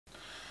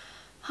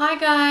Hi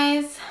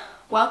guys,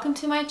 welcome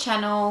to my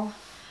channel.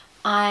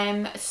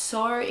 I'm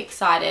so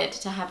excited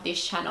to have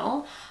this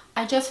channel.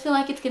 I just feel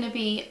like it's going to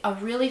be a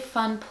really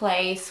fun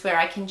place where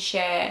I can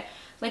share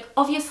like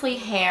obviously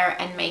hair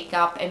and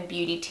makeup and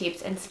beauty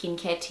tips and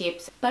skincare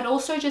tips, but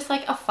also just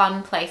like a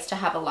fun place to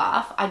have a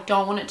laugh. I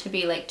don't want it to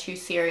be like too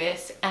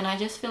serious, and I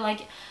just feel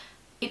like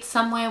it's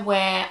somewhere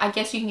where I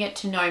guess you can get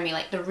to know me,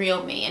 like the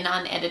real me, an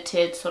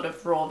unedited sort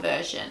of raw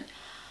version.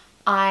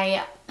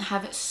 I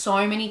have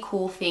so many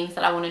cool things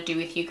that I want to do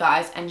with you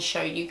guys and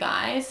show you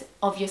guys,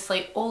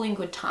 obviously all in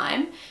good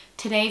time.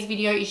 Today's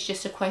video is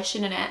just a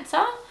question and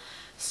answer.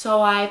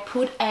 So I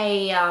put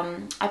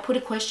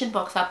a question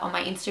box up on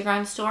my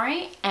Instagram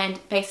story, and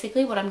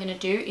basically what I'm going to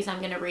do is I'm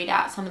going to read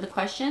out some of the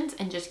questions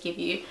and just give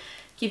you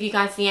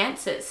guys the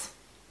answers.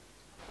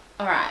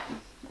 All right,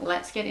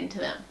 let's get into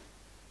them.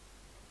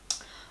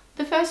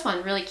 The first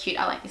one, really cute.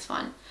 I like this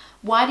one.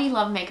 Why do you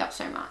love makeup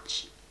so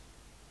much?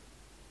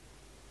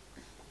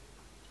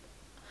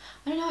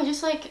 I don't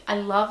know, I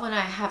love when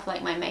I have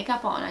like my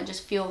makeup on. I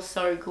just feel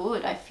so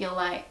good. I feel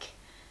like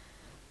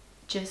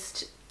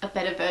just a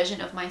better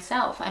version of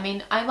myself. I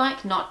mean, I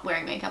like not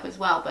wearing makeup as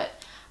well, but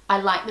I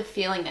like the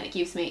feeling that it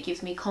gives me. It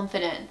gives me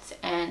confidence,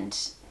 and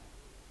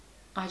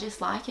I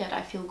just like it.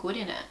 I feel good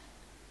in it.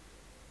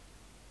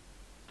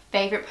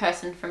 Favorite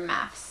person from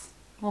maths?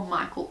 Well,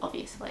 Michael,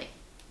 obviously.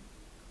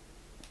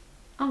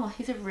 Oh,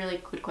 here's a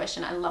really good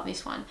question. I love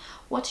this one.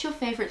 What's your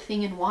favorite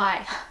thing and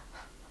why?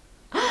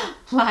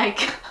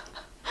 Like,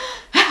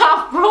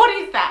 how broad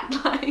is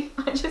that? Like,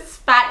 I just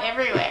spat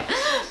everywhere.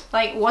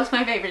 Like, what's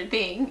my favorite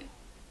thing?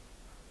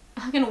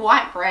 Fucking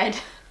white bread.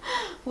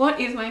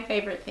 What is my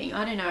favorite thing?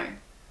 I don't know.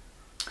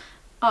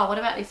 Oh, what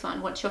about this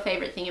one? What's your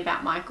favorite thing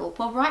about Michael?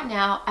 Well, right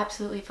now,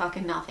 absolutely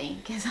fucking nothing,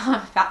 because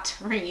I'm about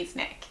to wring his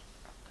neck.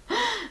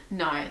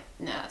 No,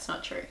 that's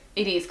not true.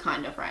 It is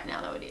kind of right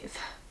now, though it is.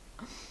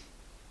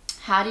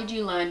 How did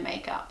you learn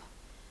makeup?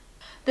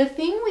 The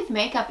thing with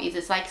makeup is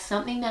it's like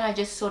something that I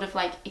just sort of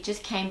like, it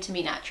just came to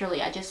me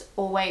naturally. I just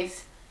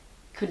always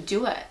could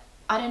do it.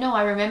 I don't know.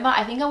 I remember,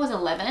 I think I was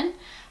 11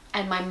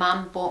 and my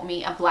mum bought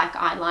me a black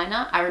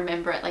eyeliner. I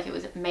remember it like it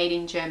was made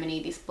in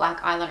Germany, this black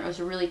eyeliner. It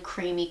was a really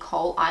creamy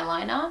kohl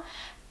eyeliner.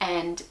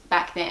 And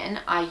back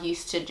then I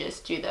used to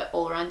just do that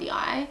all around the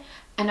eye.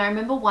 And I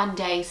remember one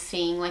day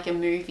seeing like a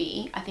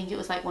movie. I think it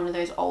was like one of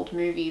those old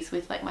movies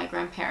with like my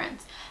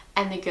grandparents.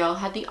 And the girl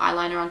had the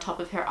eyeliner on top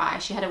of her eye.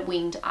 She had a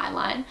winged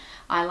eyeliner,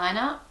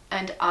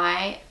 and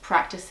I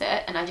practiced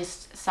it, and I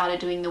just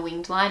started doing the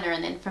winged liner,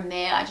 and then from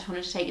there I just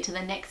wanted to take it to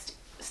the next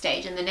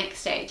stage and the next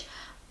stage.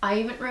 I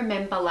even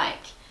remember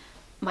like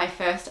my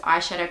first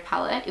eyeshadow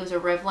palette. It was a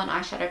Revlon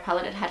eyeshadow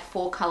palette. It had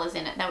 4 colors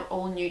in it. They were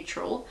all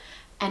neutral,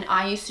 and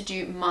I used to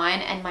do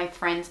mine and my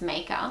friend's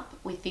makeup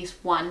with this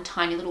one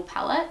tiny little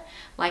palette.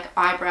 Like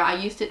eyebrow, I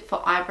used it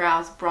for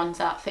eyebrows,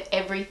 bronzer, for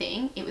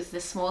everything. It was the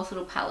smallest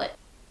little palette.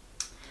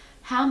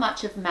 How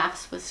much of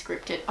maths was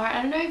scripted? All right,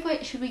 I don't know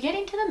if should we get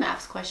into the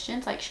maths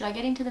questions? Like, should I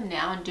get into them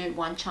now and do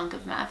one chunk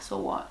of maths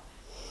or what?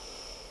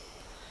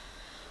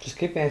 Just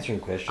keep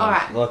answering questions. All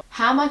right. Look.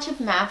 How much of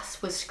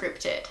maths was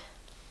scripted?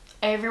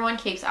 Everyone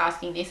keeps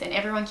asking this, and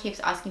everyone keeps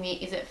asking me,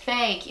 is it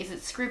fake? Is it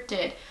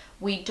scripted?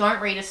 We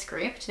don't read a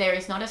script. There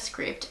is not a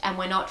script, and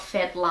we're not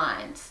fed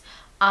lines.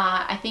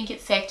 I think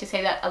it's safe to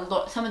say that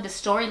some of the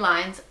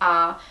storylines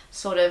are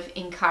sort of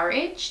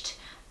encouraged,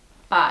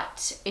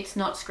 but it's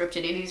not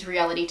scripted. It is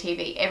reality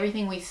TV.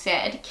 Everything we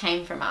said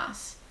came from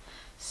us.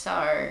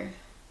 So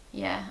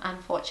yeah,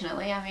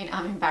 unfortunately, I mean,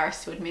 I'm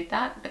embarrassed to admit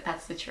that, but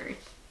that's the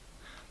truth.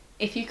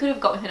 If you could have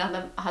got with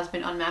another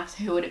husband on maths,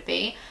 who would it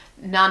be?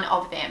 None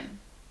of them.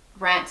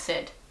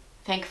 Rancid.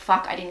 Thank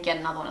fuck I didn't get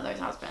another one of those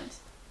husbands.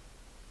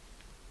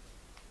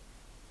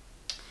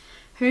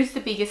 Who's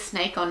the biggest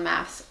snake on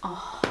maths?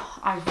 Oh,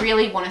 I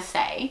really want to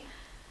say.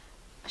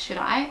 Should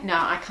I? No,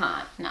 I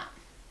can't. No.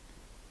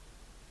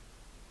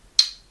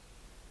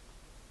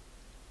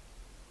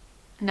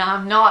 No,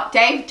 I'm not.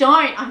 Dave,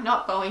 don't. I'm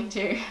not going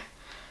to.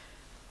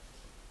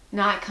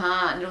 No, I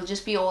can't. It'll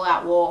just be all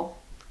out war.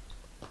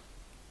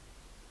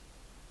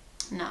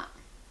 No.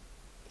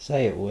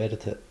 Say it, we'll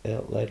edit it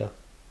out later.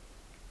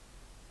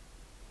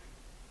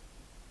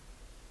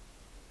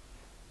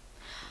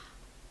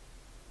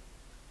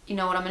 You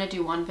know what? I'm going to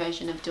do one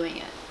version of doing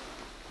it.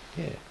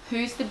 Yeah.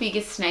 Who's the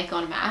biggest snake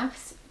on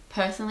maths?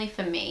 Personally,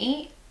 for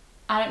me,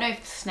 I don't know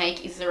if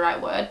snake is the right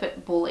word,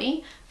 but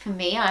bully. For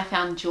me, I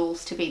found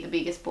Jules to be the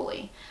biggest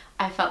bully.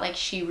 I felt like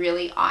she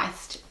really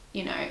iced,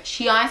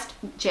 she iced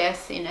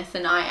Jess, Ines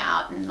and I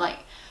out, and like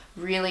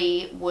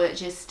really were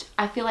just,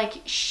 I feel like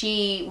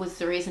she was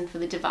the reason for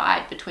the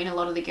divide between a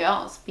lot of the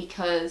girls,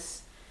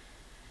 because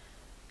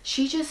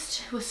she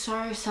just was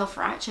so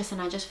self-righteous,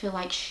 and I just feel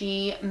like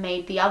she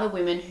made the other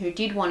women who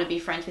did want to be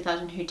friends with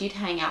us and who did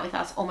hang out with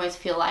us almost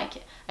feel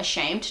like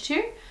ashamed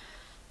to.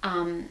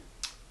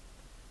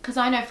 Because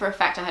I know for a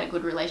fact I had a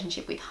good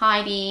relationship with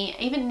Heidi.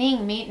 Even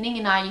Ning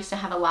and I used to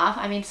have a laugh.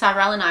 I mean,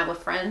 Cyrell and I were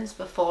friends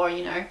before,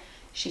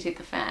 she hit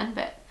the fan.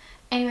 But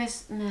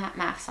anyways,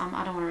 maths. I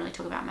don't want to really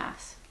talk about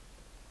maths.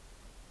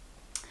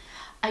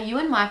 Are you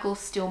and Michael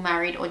still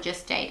married or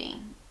just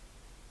dating?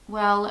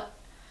 Well,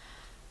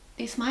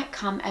 this might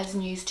come as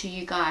news to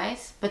you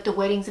guys, but the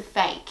wedding's a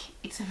fake.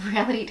 It's a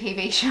reality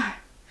TV show.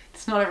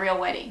 It's not a real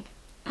wedding.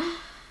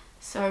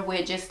 So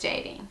we're just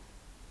dating.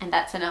 And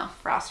that's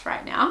enough for us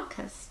right now,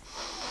 because...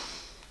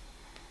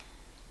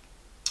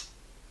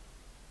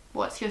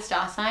 What's your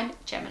star sign?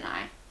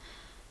 Gemini.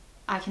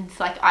 I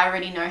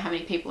already know how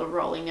many people are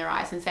rolling their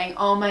eyes and saying,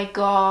 oh my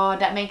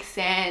god, that makes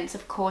sense.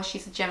 Of course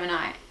she's a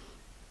Gemini.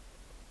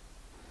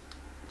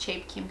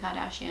 Cheap Kim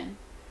Kardashian.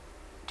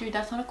 Dude,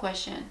 that's not a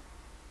question.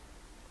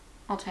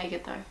 I'll take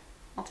it though.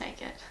 I'll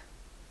take it.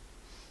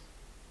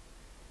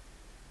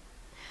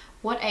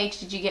 What age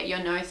did you get your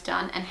nose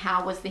done and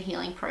how was the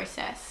healing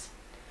process?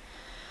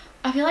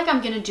 I feel like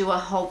I'm going to do a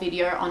whole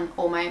video on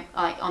all my,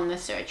 on the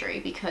surgery,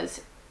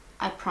 because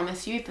I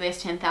promise you, if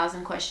there's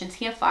 10,000 questions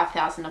here,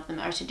 5,000 of them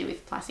are to do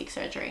with plastic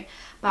surgery.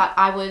 But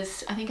I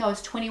think I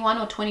was 21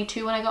 or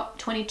 22 when I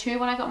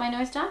got my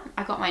nose done.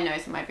 I got my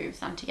nose and my boobs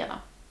done together.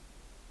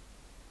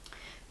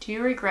 Do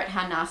you regret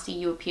how nasty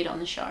you appeared on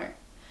the show?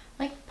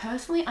 Like,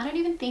 personally, I don't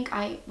even think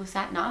I was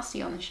that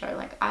nasty on the show.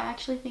 Like, I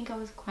actually think I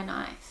was quite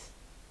nice.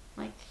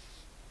 Like,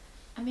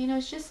 I mean, I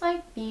was just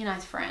like being a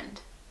nice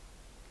friend.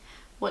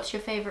 What's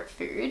your favorite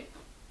food?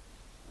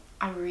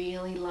 I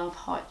really love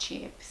hot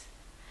chips.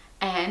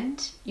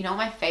 And you know what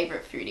my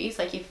favorite food is?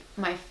 Like, if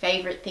my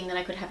favorite thing that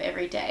I could have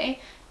every day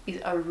is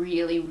a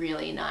really,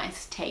 really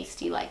nice,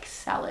 tasty, like,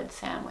 salad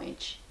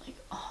sandwich. Like,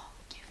 oh,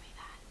 give me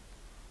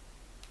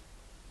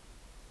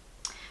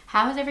that.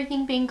 How has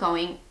everything been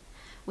going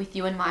with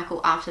you and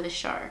Michael after the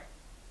show?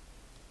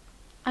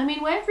 I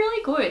mean, we're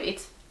really good.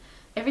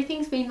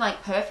 Everything's been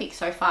like perfect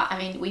so far. I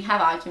mean, we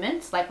have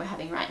arguments like we're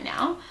having right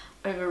now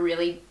over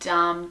really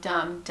dumb,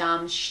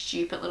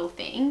 stupid little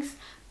things.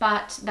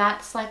 But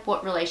that's like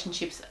what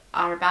relationships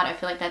are about. I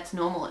feel like that's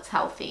normal. It's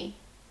healthy.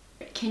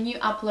 Can you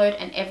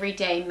upload an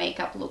everyday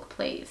makeup look,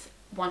 please?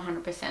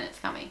 100% it's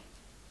coming.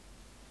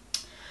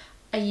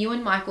 Are you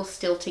and Michael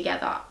still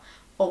together?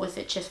 Or was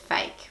it just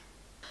fake?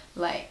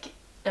 Like,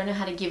 I don't know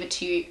how to give it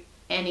to you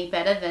any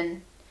better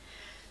than...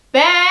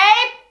 Babe!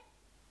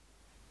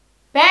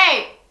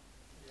 Babe!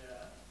 Yeah.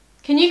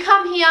 Can you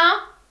come here?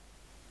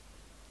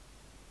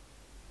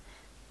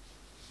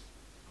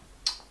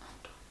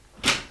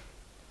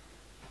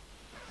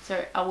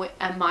 So are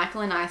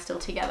Michael and I still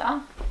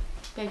together?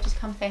 Babe, just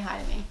come say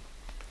hi to me.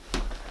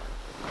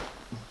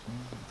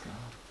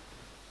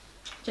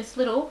 Just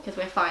little, because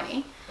we're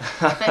fighting.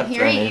 But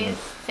here he is.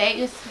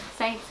 Just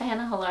say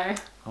Hannah hello.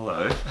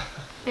 Hello.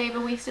 Babe,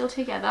 are we still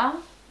together?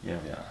 Yeah,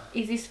 we are.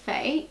 Is this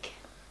fake?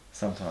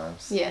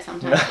 Sometimes. Yeah,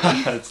 sometimes.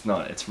 It's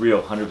not. It's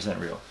real. 100%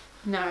 real.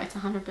 No, it's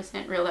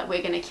 100% real that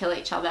we're going to kill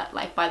each other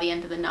like by the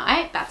end of the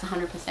night. That's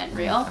 100%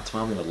 real. That's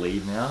why I'm going to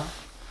leave now.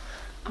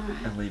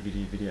 Alright. And leave you to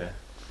your video.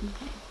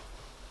 Okay.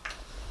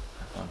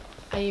 Have fun.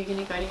 Are you going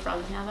to go to your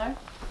brother's now though?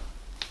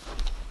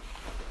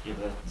 Yeah,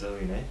 but that's all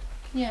you need.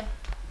 Yeah.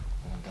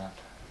 I'm done.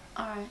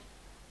 Alright.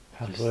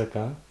 Hard work,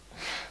 huh?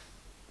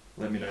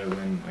 Let me know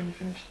when you're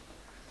finished.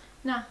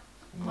 No,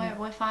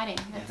 we're fighting.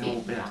 That's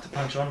it. We have to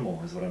punch on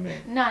more, is what I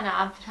mean. No,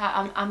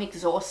 I'm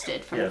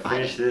exhausted from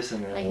fighting. Finish this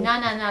and then like,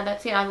 no,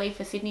 that's it. I leave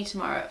for Sydney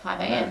tomorrow at 5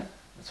 a.m.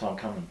 That's why I'm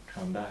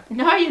coming back.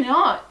 No, you're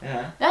not.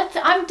 Yeah.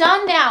 I'm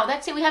done now.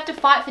 That's it. We have to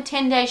fight for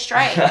 10 days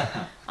straight.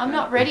 I'm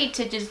not ready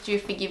to just do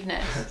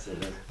forgiveness. That's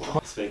it.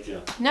 I'll speak to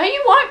you. No,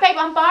 you won't, babe.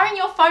 I'm borrowing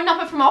your phone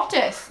number from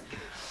Optus.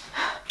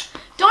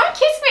 Don't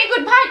kiss me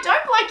goodbye.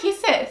 Don't blow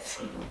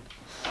kisses.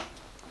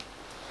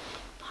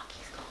 Fuck,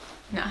 he's gone.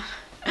 No.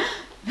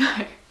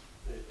 No.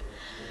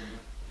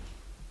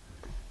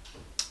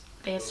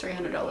 There's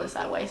 $300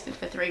 I wasted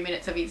for 3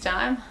 minutes of his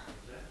time.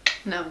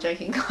 No, I'm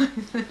joking, guys.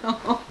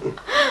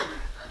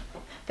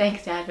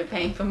 Thanks, Dad, for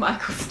paying for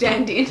Michael's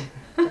stand-in.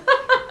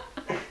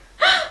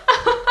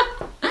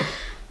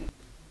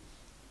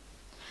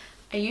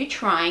 Are you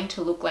trying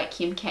to look like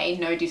Kim K?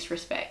 No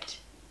disrespect.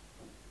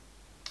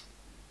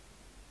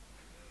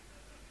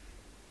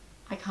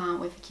 I can't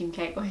with the Kim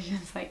K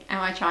questions. Like,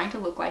 am I trying to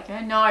look like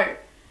her? No.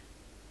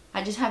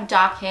 I just have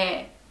dark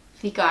hair,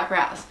 thick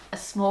eyebrows, a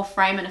small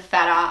frame and a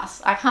fat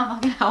ass. I can't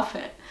fucking help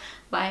it.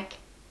 Like,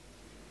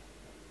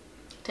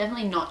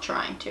 definitely not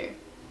trying to.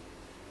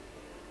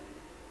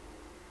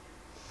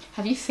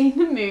 Have you seen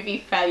the movie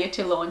Failure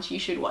to Launch? You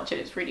should watch it.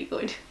 It's really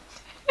good.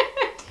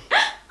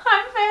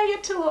 I'm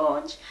Failure to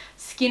Launch.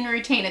 Skin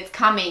routine. It's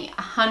coming.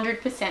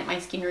 100% my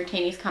skin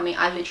routine is coming.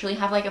 I literally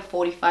have like a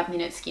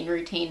 45-minute skin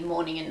routine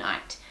morning and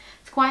night.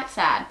 It's quite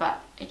sad, but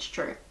it's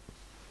true.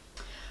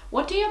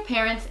 What do your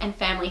parents and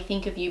family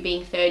think of you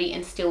being 30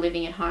 and still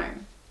living at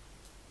home?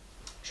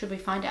 Should we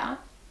find out?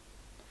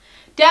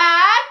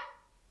 Dad!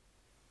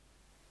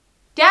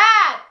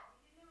 Dad!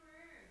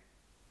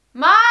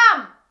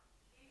 Mom!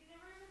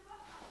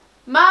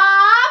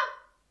 Mom!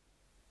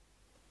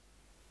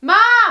 Mom!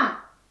 Oh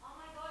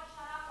my God,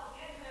 shut up, I'll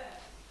get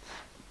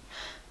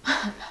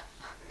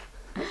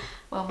her.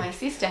 Well, my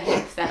sister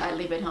hates that I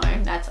live at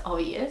home. That's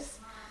obvious.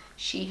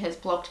 She has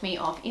blocked me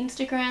off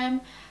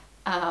Instagram,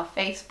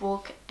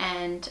 Facebook,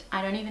 and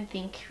I don't even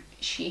think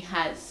she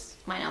has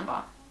my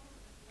number.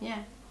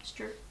 Yeah, it's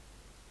true.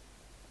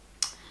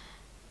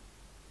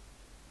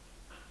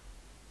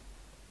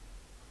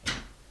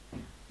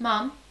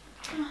 Mum,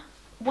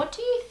 what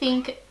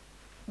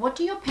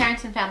do your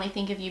parents and family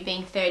think of you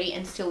being 30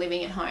 and still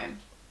living at home?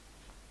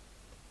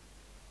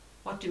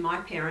 What do my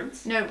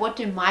parents? No, what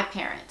do my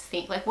parents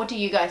think? Like, what do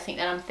you guys think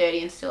that I'm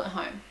 30 and still at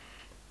home?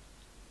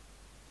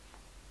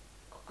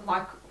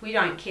 Like, we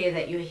don't care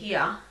that you're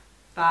here,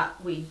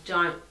 but we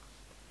don't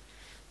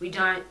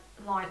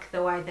like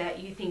the way that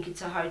you think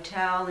it's a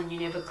hotel and you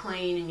never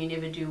clean and you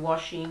never do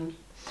washing.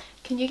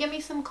 Can you get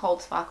me some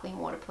cold sparkling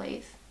water,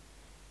 please?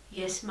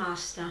 Yes,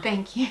 master.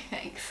 Thank you,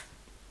 thanks.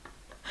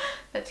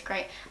 That's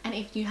great. And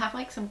if you have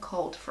like some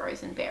cold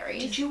frozen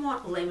berries. Did you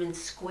want lemon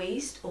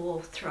squeezed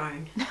or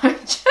thrown? No,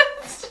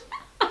 just...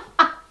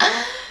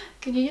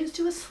 Can you just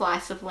do a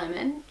slice of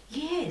lemon?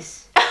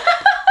 Yes.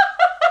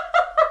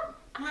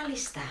 My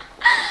lister.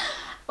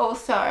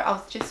 Also, I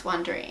was just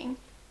wondering.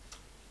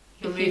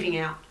 You're moving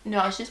out. No,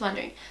 I was just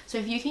wondering. So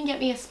if you can get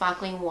me a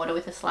sparkling water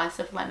with a slice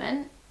of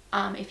lemon,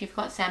 if you've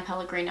got San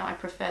Pellegrino, I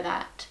prefer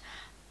that.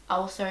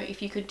 Also,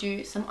 if you could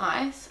do some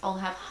ice, I'll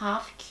have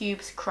half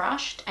cubes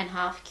crushed and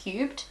half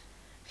cubed.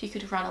 If you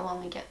could run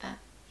along and get that.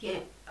 Yeah.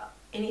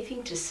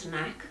 Anything to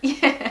snack?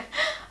 Yeah.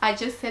 I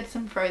just said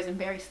some frozen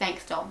berries.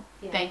 Thanks, doll.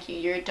 Yeah. Thank you.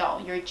 You're a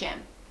doll. You're a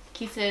gem.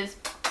 Kisses.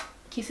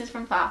 Kisses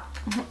from far.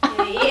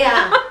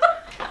 Yeah.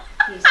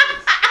 Yes,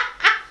 yes.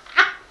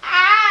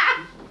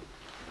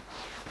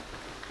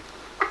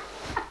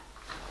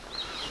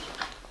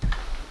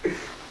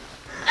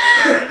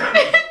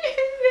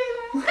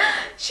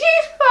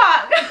 She's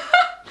fucked.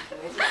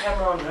 There's a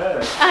camera on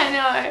her. I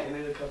know.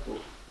 You need a couple.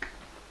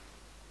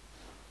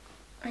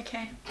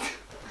 Okay.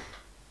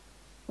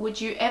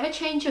 Would you ever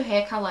change your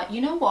hair color?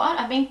 You know what?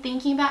 I've been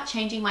thinking about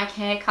changing my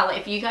hair color.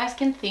 If you guys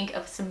can think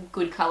of some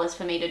good colors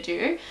for me to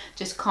do,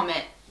 just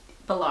comment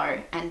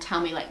below and tell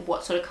me like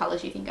what sort of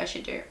colors you think I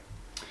should do.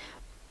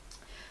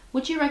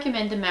 Would you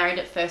recommend the Married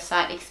at First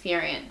Sight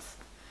experience?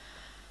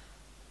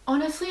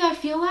 Honestly, I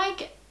feel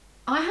like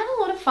I had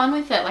a lot of fun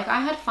with it. Like,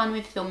 I had fun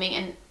with filming,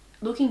 and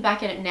looking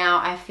back at it now,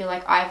 I feel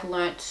like I've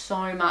learnt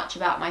so much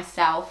about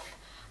myself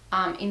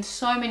in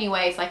so many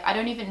ways. Like, I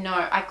don't even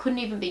know, I couldn't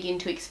even begin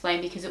to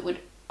explain, because it would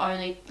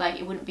only, like,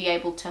 it wouldn't be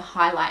able to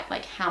highlight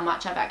like how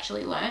much I've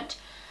actually learnt.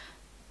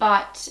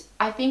 But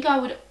I think I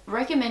would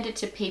recommend it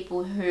to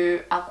people who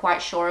are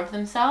quite sure of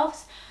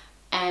themselves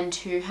and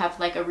who have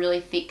like a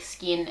really thick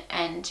skin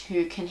and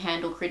who can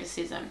handle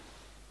criticism.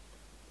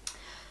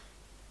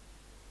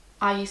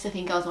 I used to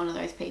think I was one of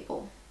those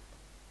people.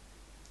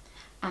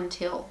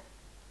 Until.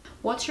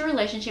 What's your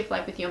relationship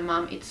like with your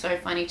mum? It's so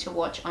funny to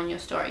watch on your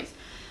stories.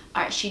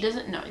 Alright, she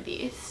doesn't know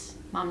this.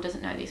 Mum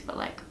doesn't know this, but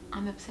like,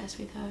 I'm obsessed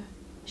with her.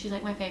 She's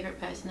like my favourite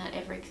person that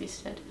ever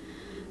existed.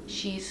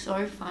 She's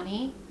so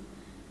funny.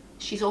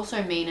 She's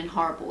also mean and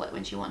horrible like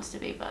when she wants to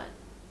be, but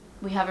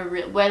we have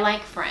we're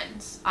like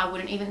friends. I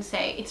wouldn't even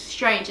say, it's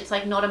strange, it's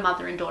like not a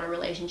mother and daughter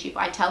relationship.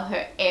 I tell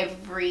her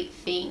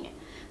everything,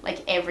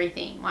 like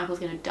everything. Michael's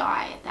gonna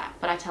die at that,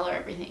 but I tell her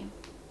everything.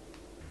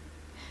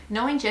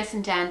 Knowing Jess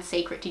and Dan's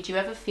secret, did you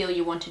ever feel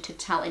you wanted to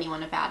tell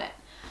anyone about it?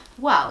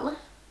 Well,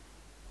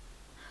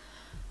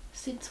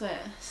 since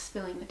we're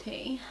spilling the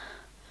tea,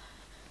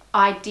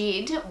 I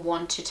did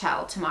want to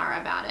tell Tamara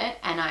about it,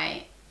 and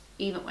I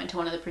even went to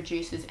one of the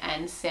producers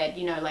and said,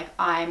 you know, like,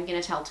 I'm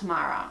gonna tell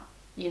Tamara.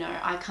 You know,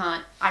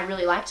 I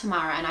really like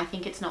Tamara, and I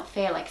think it's not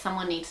fair, like,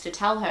 someone needs to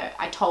tell her.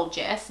 I told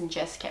Jess, and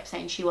Jess kept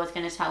saying she was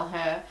going to tell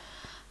her.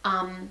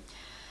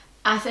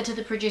 I said to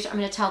the producer, I'm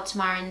going to tell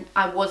Tamara, and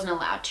I wasn't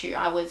allowed to.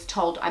 I was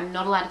told I'm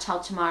not allowed to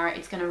tell Tamara,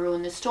 it's going to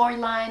ruin the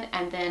storyline,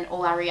 and then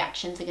all our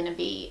reactions are going to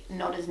be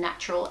not as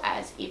natural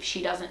as if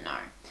she doesn't know.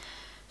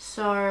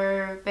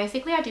 So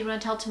basically I did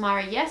want to tell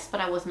Tamara yes, but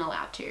I wasn't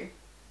allowed to.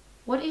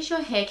 What is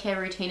your hair care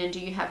routine, and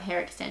do you have hair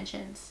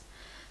extensions?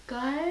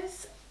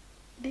 Guys,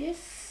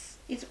 this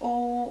is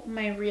all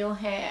my real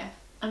hair.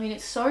 I mean,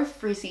 it's so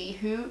frizzy.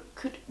 Who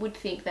would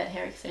think that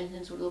hair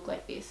extensions would look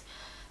like this?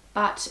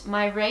 But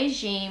my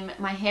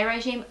hair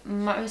regime,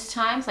 most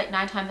times, like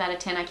 9 times out of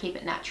 10, I keep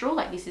it natural.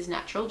 Like, this is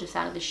natural, just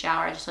out of the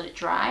shower. I just let it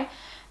dry,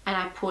 and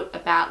I put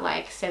about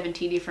like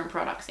 70 different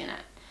products in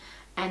it.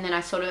 And then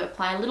I sort of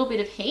apply a little bit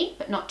of heat,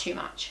 but not too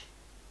much.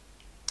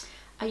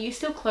 Are you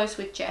still close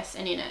with Jess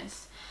and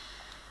Ines?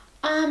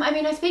 I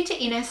mean, I speak to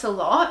Ines a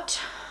lot.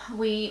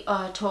 We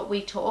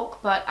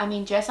talk, but I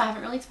mean, Jess, I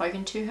haven't really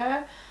spoken to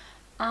her.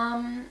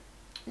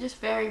 Just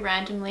very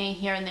randomly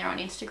here and there on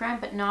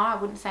Instagram, but no, I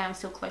wouldn't say I'm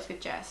still close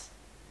with Jess.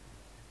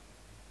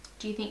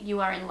 Do you think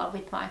you are in love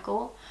with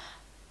Michael?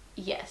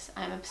 Yes,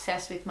 I'm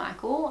obsessed with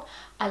Michael.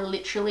 I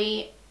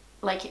literally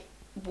like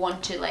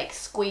want to like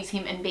squeeze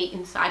him and be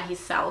inside his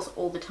cells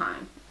all the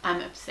time.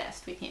 I'm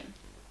obsessed with him.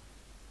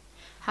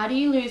 How do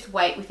you lose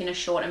weight within a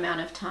short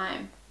amount of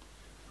time?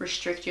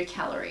 Restrict your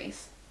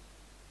calories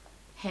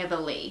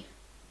heavily,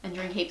 and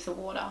drink heaps of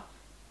water,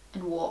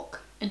 and walk,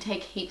 and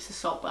take heaps of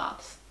salt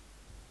baths.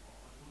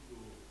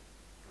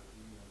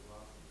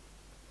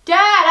 Dad,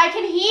 I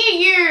can hear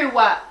you!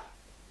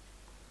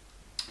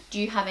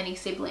 Do you have any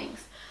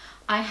siblings?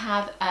 I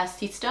have a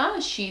sister,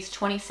 she's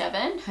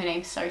 27, her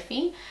name's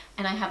Sophie,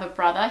 and I have a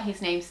brother,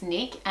 his name's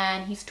Nick,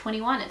 and he's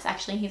 21. It's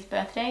actually his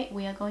birthday.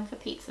 We are going for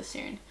pizza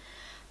soon.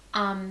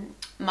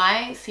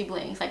 My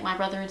siblings, like my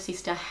brother and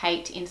sister,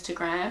 hate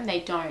Instagram.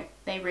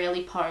 They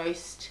rarely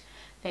post.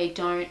 They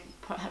don't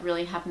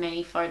really have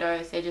many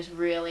photos. They're just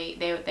really,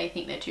 they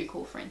think they're too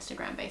cool for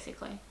Instagram,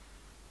 basically.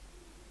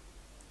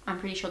 I'm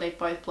pretty sure they've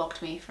both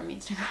blocked me from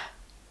Instagram.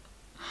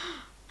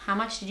 How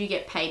much did you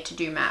get paid to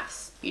do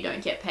maths? You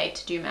don't get paid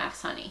to do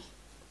maths, honey.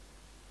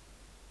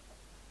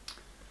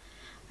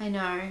 I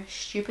know,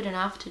 stupid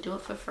enough to do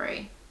it for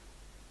free.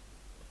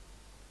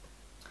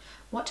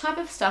 What type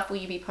of stuff will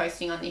you be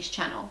posting on this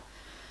channel?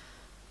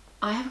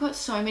 I have got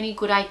so many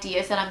good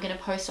ideas that I'm going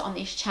to post on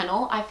this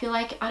channel. I feel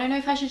like, I don't know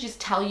if I should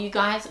just tell you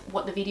guys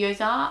what the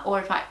videos are,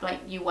 or if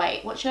you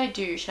wait. What should I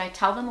do? Should I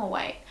tell them or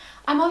wait?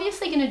 I'm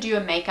obviously going to do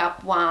a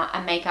makeup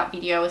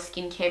video, a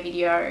skincare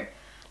video.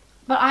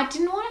 But I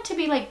didn't want it to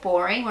be like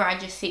boring where I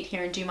just sit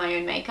here and do my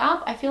own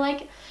makeup. I feel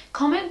like,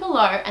 comment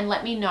below and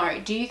let me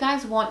know. Do you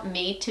guys want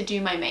me to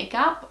do my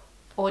makeup?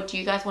 Or do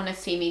you guys want to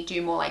see me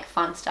do more like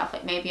fun stuff?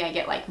 Like maybe I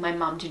get like my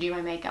mum to do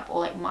my makeup or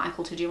like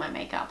Michael to do my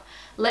makeup.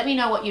 Let me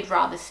know what you'd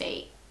rather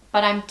see.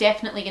 But I'm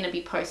definitely going to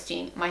be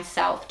posting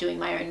myself doing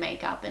my own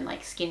makeup and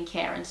like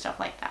skincare and stuff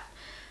like that.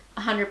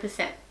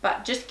 100%.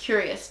 But just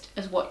curious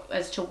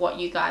as to what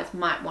you guys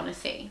might want to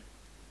see.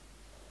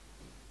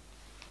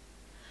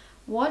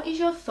 What is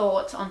your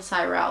thoughts on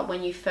Cyrell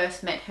when you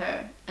first met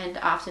her and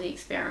after the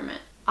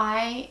experiment?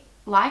 I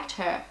liked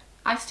her.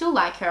 I still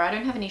like her. I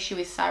don't have an issue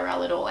with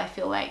Cyrell at all. I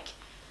feel like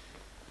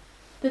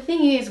the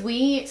thing is,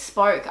 we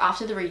spoke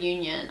after the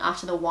reunion,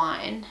 after the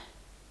wine.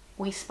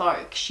 We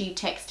spoke. She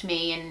texted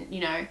me and,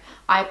 you know,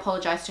 I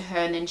apologized to her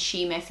and then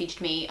she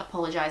messaged me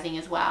apologizing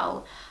as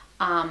well.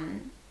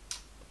 And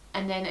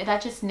then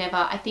that just never,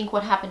 I think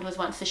what happened was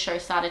once the show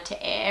started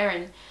to air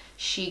and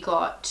she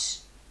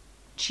got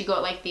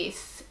like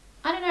this,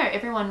 I don't know,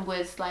 everyone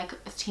was like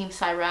Team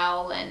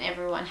Cyrell and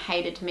everyone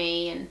hated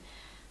me and,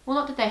 well,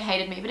 not that they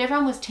hated me, but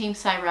everyone was Team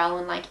Cyrell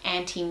and like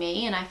anti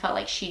me, and I felt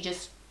like she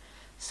just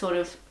sort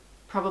of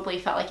probably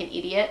felt like an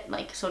idiot,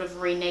 like sort of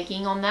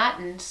reneging on that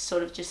and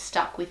sort of just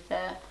stuck with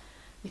the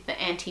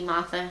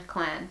anti-Martha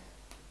clan.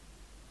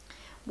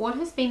 What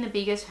has been the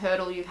biggest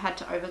hurdle you've had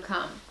to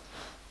overcome?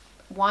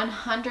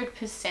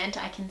 100%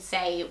 I can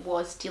say it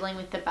was dealing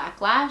with the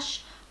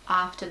backlash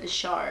after the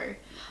show.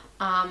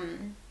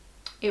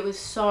 It was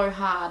so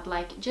hard,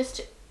 like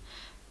just,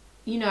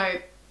 you know,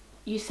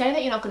 you say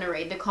that you're not going to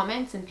read the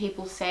comments and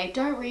people say,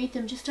 don't read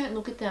them, just don't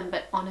look at them.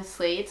 But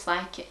honestly, it's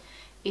like,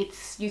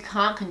 you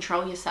can't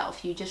control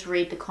yourself. You just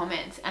read the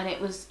comments. And it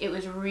was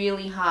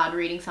really hard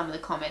reading some of the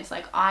comments.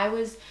 Like I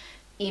was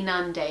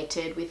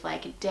inundated with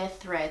like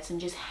death threats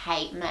and just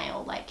hate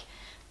mail. Like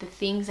the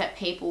things that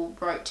people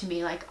wrote to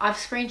me, like I've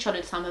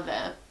screenshotted some of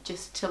it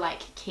just to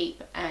like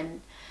keep.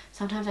 And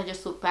sometimes I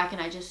just look back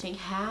and I just think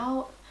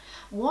I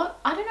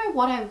don't know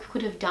what I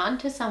could have done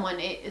to someone.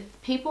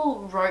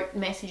 People wrote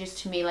messages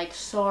to me like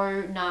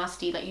so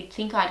nasty, like you'd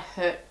think I'd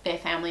hurt their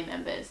family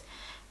members,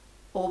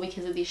 all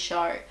because of this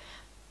show.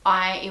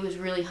 It was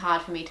really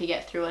hard for me to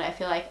get through it. I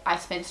feel like I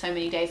spent so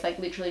many days like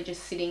literally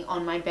just sitting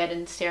on my bed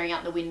and staring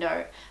out the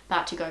window,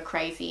 about to go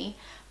crazy.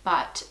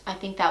 But I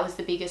think that was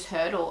the biggest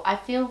hurdle. I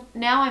feel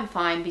now I'm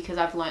fine because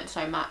I've learned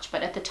so much,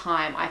 but at the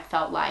time I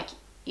felt like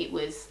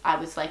I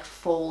was like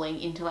falling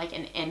into like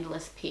an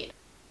endless pit.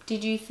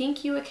 Did you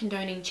think you were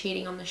condoning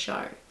cheating on the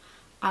show?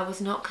 I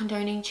was not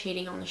condoning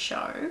cheating on the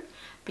show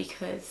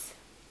because,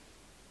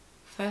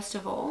 first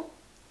of all,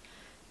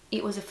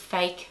 it was a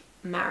fake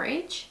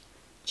marriage.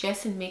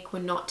 Jess and Mick were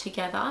not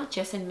together.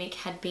 Jess and Mick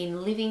had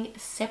been living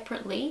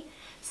separately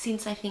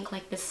since I think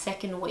like the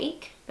second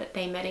week that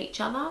they met each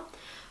other.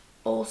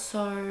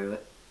 Also,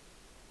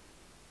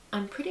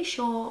 I'm pretty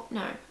sure,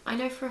 no, I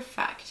know for a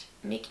fact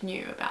Mick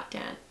knew about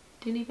Dan.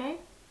 Didn't he, babe?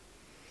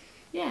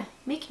 Yeah,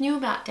 Mick knew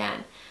about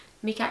Dan.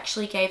 Mick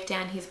actually gave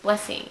Dan his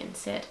blessing and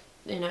said,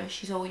 you know,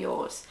 she's all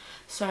yours.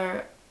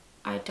 So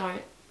I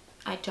don't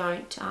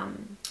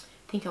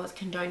think I was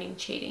condoning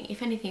cheating.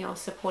 If anything, I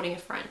was supporting a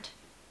friend.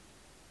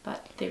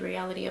 But the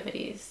reality of it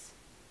is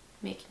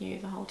Mick knew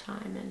the whole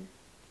time and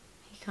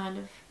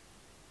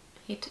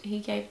he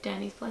gave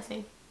Dan his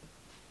blessing.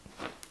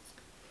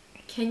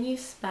 Can you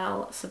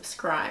spell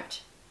subscribed?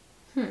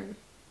 I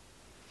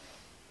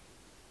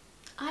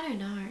don't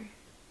know.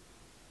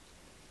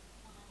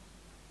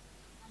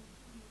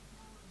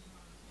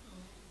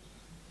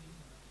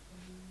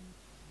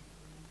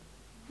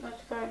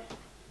 Let's go.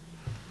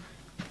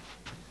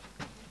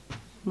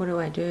 What do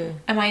I do?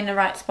 Am I in the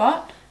right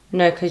spot?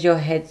 No, because your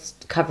head's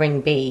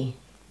covering B.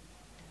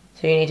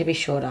 So you need to be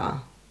shorter.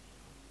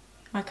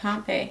 I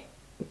can't be.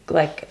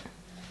 Like,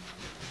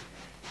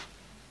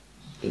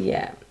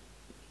 yeah.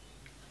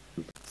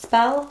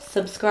 Spell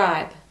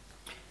subscribe.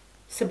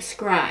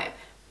 Subscribe.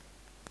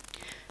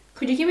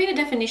 Could you give me the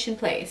definition,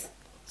 please?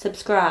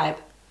 Subscribe.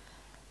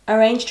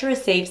 Arrange to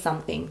receive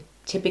something,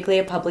 typically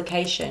a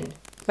publication,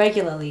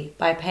 regularly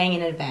by paying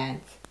in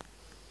advance.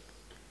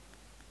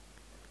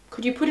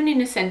 Could you put it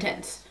in a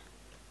sentence?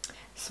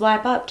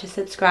 Swipe up to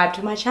subscribe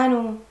to my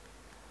channel.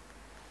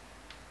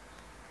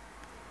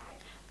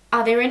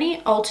 Are there any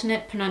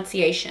alternate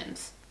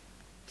pronunciations?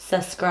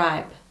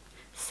 Subscribe.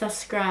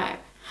 Subscribe.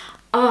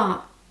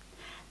 Ah,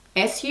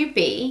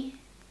 SUBSCRIBE.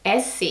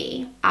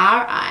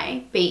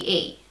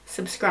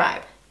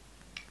 Subscribe.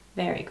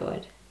 Very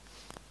good.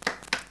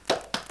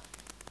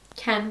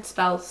 Can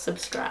spell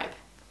subscribe.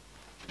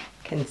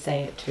 Can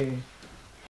say it too.